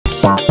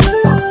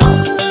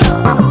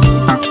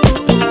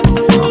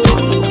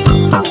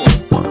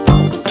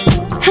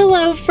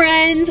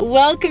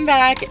welcome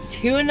back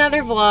to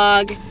another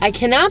vlog. I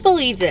cannot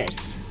believe this,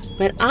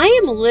 but I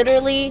am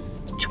literally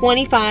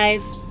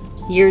 25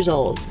 years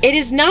old. It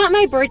is not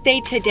my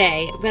birthday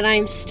today, but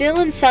I'm still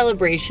in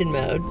celebration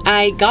mode.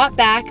 I got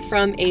back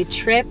from a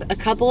trip a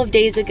couple of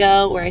days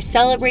ago where I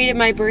celebrated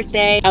my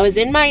birthday. I was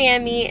in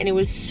Miami and it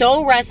was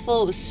so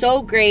restful, it was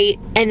so great.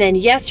 And then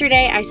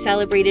yesterday I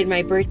celebrated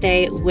my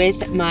birthday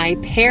with my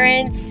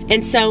parents.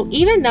 And so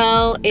even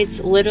though it's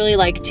literally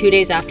like 2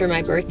 days after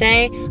my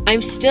birthday,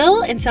 I'm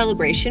still in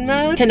celebration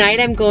mode. Tonight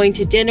I'm going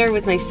to dinner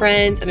with my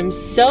friends and I'm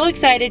so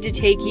excited to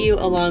take you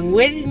along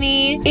with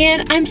me.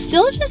 And I'm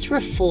still just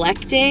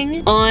reflecting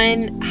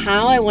on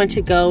how I want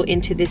to go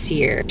into this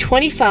year.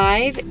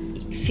 25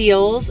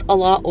 feels a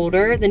lot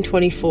older than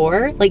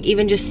 24. Like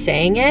even just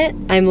saying it,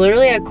 I'm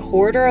literally a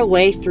quarter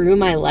away through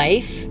my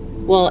life.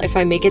 Well, if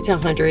I make it to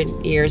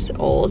 100 years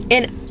old.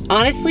 And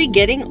honestly,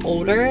 getting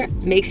older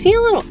makes me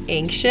a little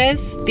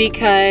anxious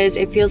because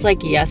it feels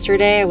like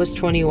yesterday I was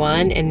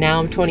 21 and now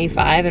I'm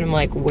 25 and I'm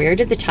like, where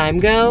did the time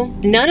go?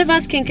 None of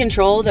us can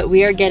control that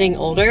we are getting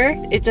older.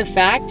 It's a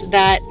fact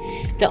that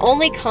the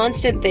only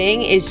constant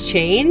thing is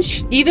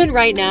change. Even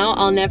right now,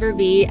 I'll never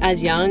be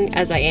as young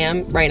as I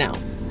am right now.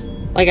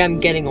 Like I'm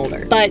getting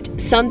older. But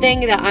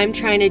something that I'm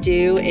trying to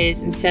do is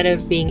instead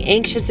of being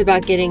anxious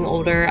about getting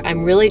older,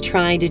 I'm really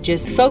trying to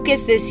just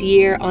focus this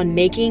year on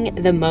making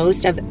the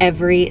most of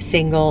every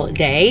single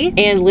day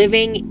and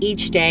living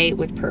each day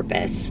with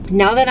purpose.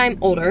 Now that I'm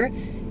older,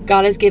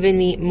 God has given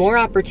me more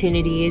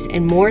opportunities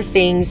and more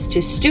things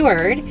to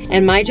steward.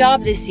 And my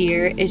job this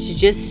year is to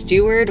just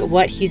steward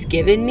what He's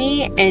given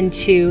me and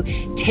to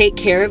take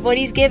care of what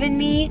He's given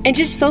me and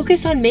just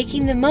focus on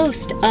making the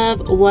most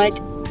of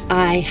what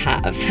I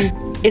have.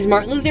 It's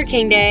Martin Luther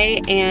King Day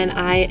and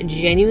I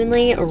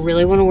genuinely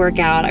really want to work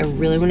out. I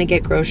really want to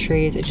get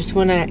groceries. I just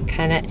want to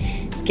kind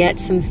of get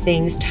some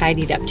things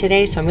tidied up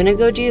today. So I'm gonna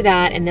go do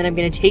that and then I'm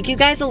gonna take you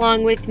guys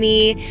along with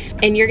me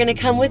and you're gonna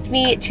come with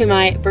me to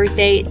my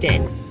birthday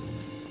din.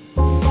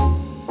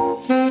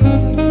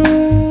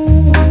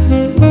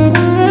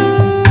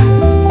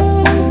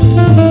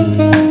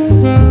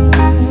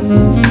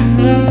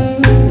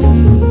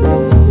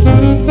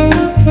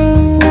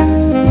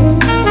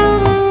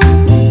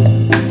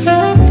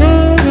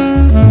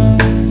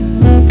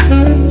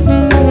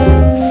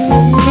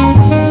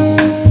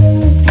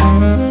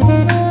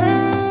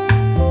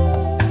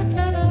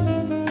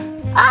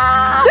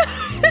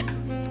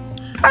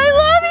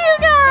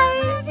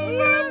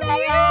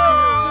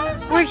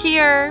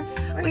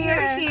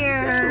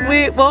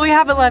 Well, we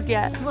haven't left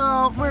yet.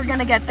 Well, we're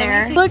gonna get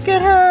there. Look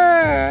at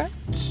her.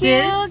 Cute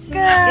this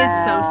girl. is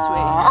so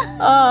sweet.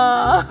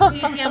 Oh.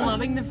 Cece, I'm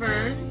loving the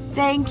fur.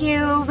 Thank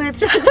you.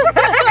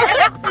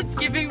 It's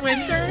giving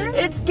winter.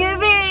 It's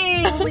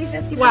giving. Only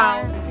 50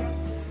 wow.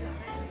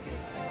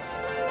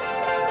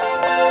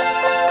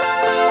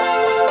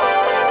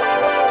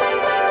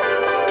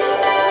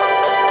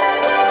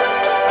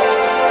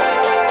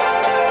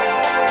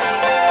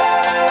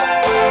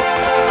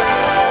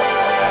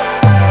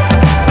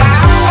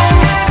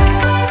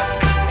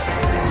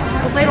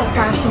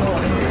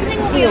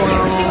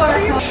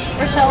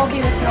 Rochelle will be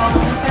with you all.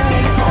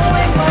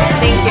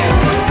 Thank you.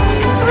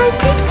 Guys,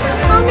 thanks for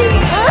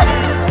coming.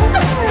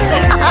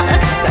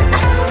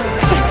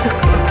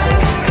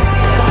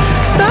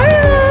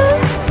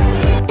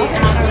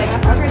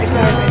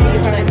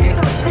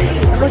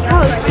 Look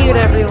how cute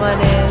everyone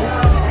is.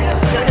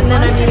 And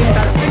then I'm eating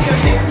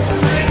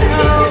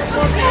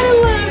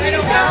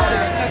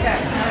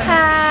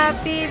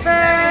Happy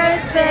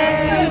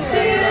birthday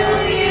to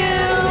you.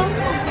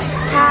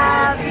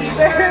 Happy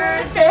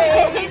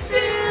birthday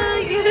to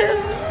you.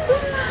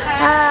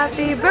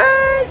 Happy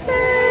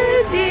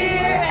birthday,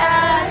 dear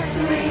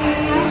Ashley.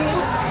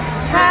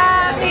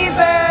 Happy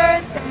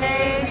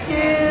birthday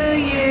to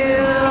you.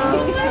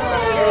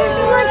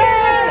 Look at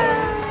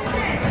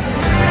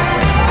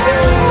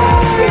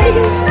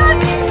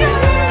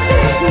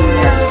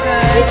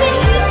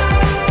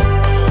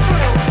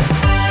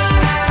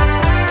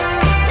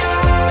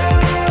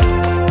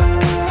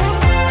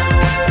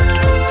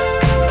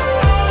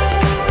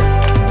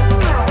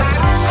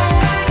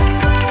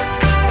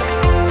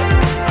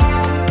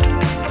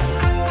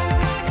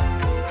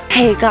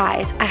Hey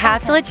guys, I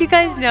have to let you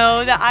guys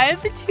know that I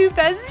have the two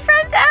best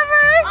friends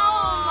ever.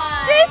 Oh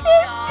my This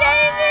is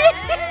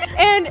Jamie.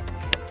 And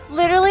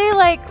literally,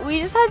 like, we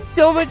just had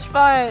so much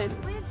fun.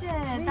 We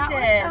did. That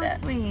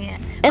was so sweet.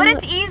 And but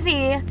it's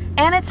easy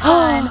and it's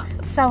fun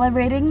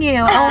celebrating you.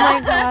 Oh my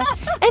gosh.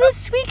 And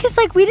it's sweet because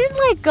like we didn't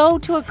like go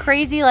to a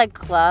crazy like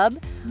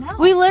club. No.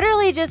 We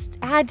literally just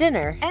had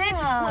dinner. And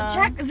it's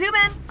check, zoom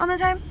in on the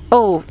time.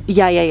 Oh,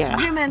 yeah.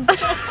 Zoom in. Guess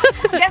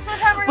what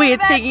time we're Wait,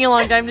 it's taking a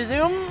long time to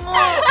zoom?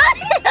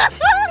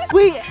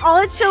 Wait, all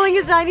it's showing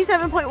is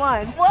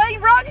 97.1. Well, you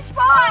wrong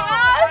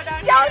spot.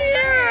 Down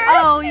here.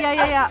 Oh,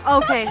 yeah.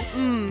 Okay,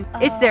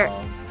 it's there.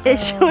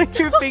 It's showing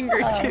your finger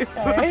too.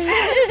 Sorry.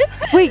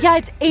 Wait, yeah,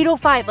 it's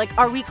 8:05. Like,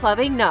 are we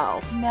clubbing?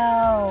 No.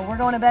 No, we're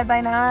going to bed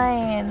by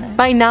 9.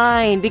 By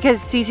 9, because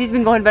Cece's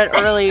been going to bed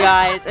early,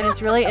 guys, and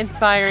it's really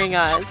inspiring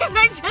us. Because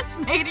I just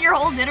made your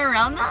whole dinner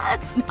around that.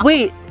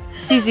 Wait,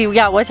 Cece,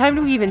 yeah, what time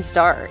do we even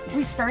start?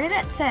 We started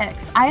at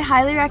 6. I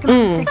highly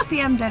recommend 6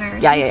 p.m.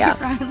 dinners. Yeah, with yeah, yeah. your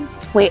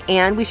friends. Wait,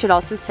 and we should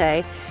also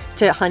say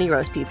to honey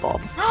roast people.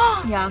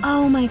 Yeah.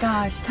 Oh my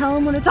gosh, tell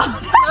them what it's all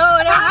about.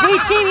 Oh, no.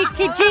 Wait,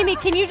 Jamie,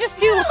 can you just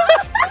do?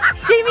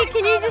 Jamie,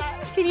 can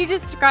you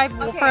just describe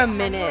for a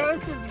minute? Honey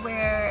roast is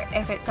where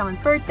if it's someone's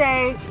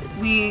birthday,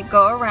 we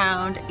go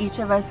around, each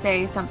of us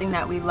say something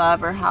that we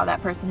love or how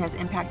that person has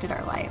impacted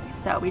our life.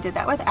 So we did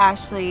that with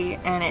Ashley,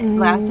 and it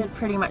lasted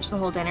pretty much the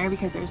whole dinner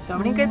because there's so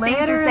many good things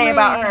to say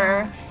about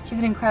her. She's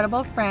an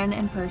incredible friend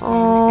in person,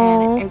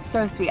 and it's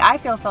so sweet. I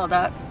feel filled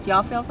up. Do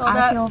y'all feel filled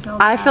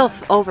up? I feel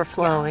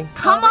overflowing. Yeah.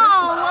 Come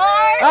on,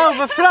 Lord!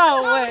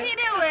 Overflowing. Let me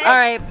do it. All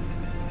right.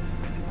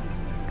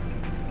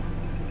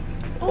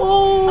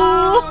 Oh.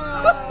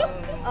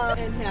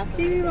 And half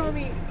Jamie,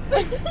 mommy.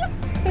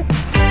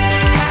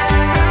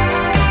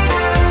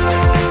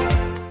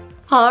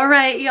 All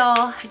right,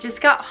 y'all. I just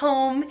got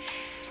home,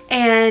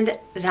 and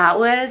that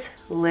was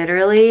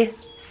literally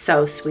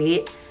so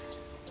sweet.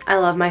 I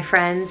love my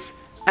friends.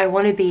 I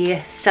want to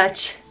be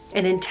such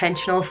an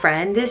intentional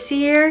friend this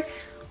year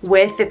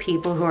with the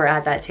people who are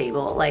at that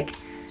table. Like,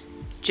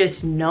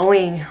 just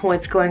knowing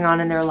what's going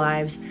on in their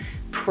lives,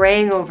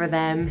 praying over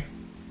them.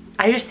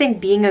 I just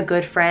think being a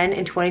good friend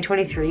in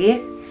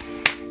 2023,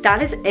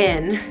 that is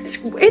in.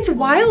 It's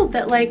wild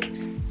that, like,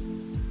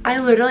 I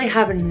literally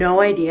have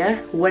no idea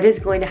what is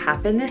going to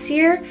happen this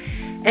year,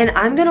 and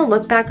I'm gonna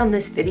look back on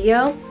this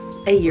video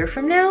a year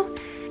from now.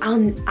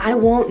 I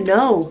won't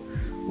know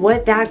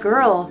what that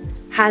girl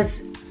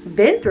has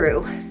been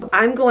through.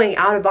 I'm going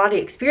out of body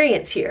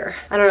experience here.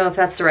 I don't know if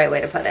that's the right way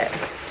to put it.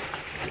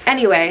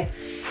 Anyway,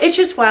 it's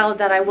just wild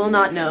that I will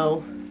not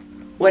know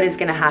what is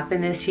gonna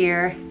happen this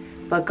year,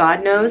 but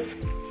God knows,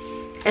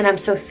 and I'm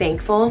so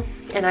thankful,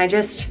 and I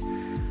just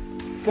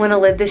wanna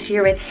live this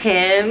year with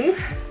Him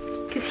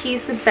because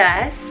He's the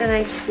best, and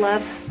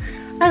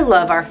I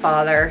love our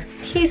Father.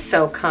 He's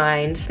so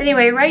kind.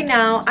 Anyway, right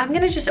now, I'm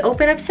gonna just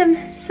open up some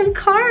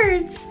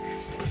cards.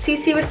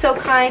 Cece was so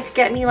kind to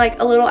get me like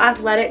a little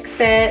athletic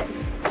fit.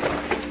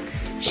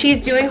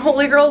 She's doing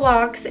Holy Girl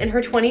walks in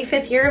her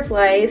 25th year of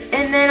life.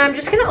 And then I'm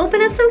just gonna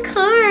open up some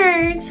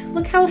cards.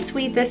 Look how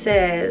sweet this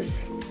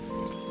is.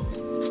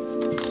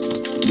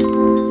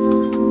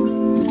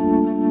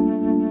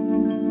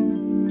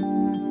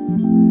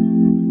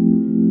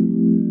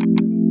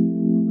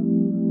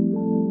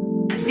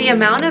 The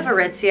amount of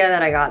Aritzia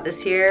that I got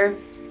this year,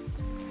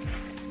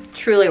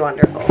 truly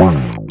wonderful.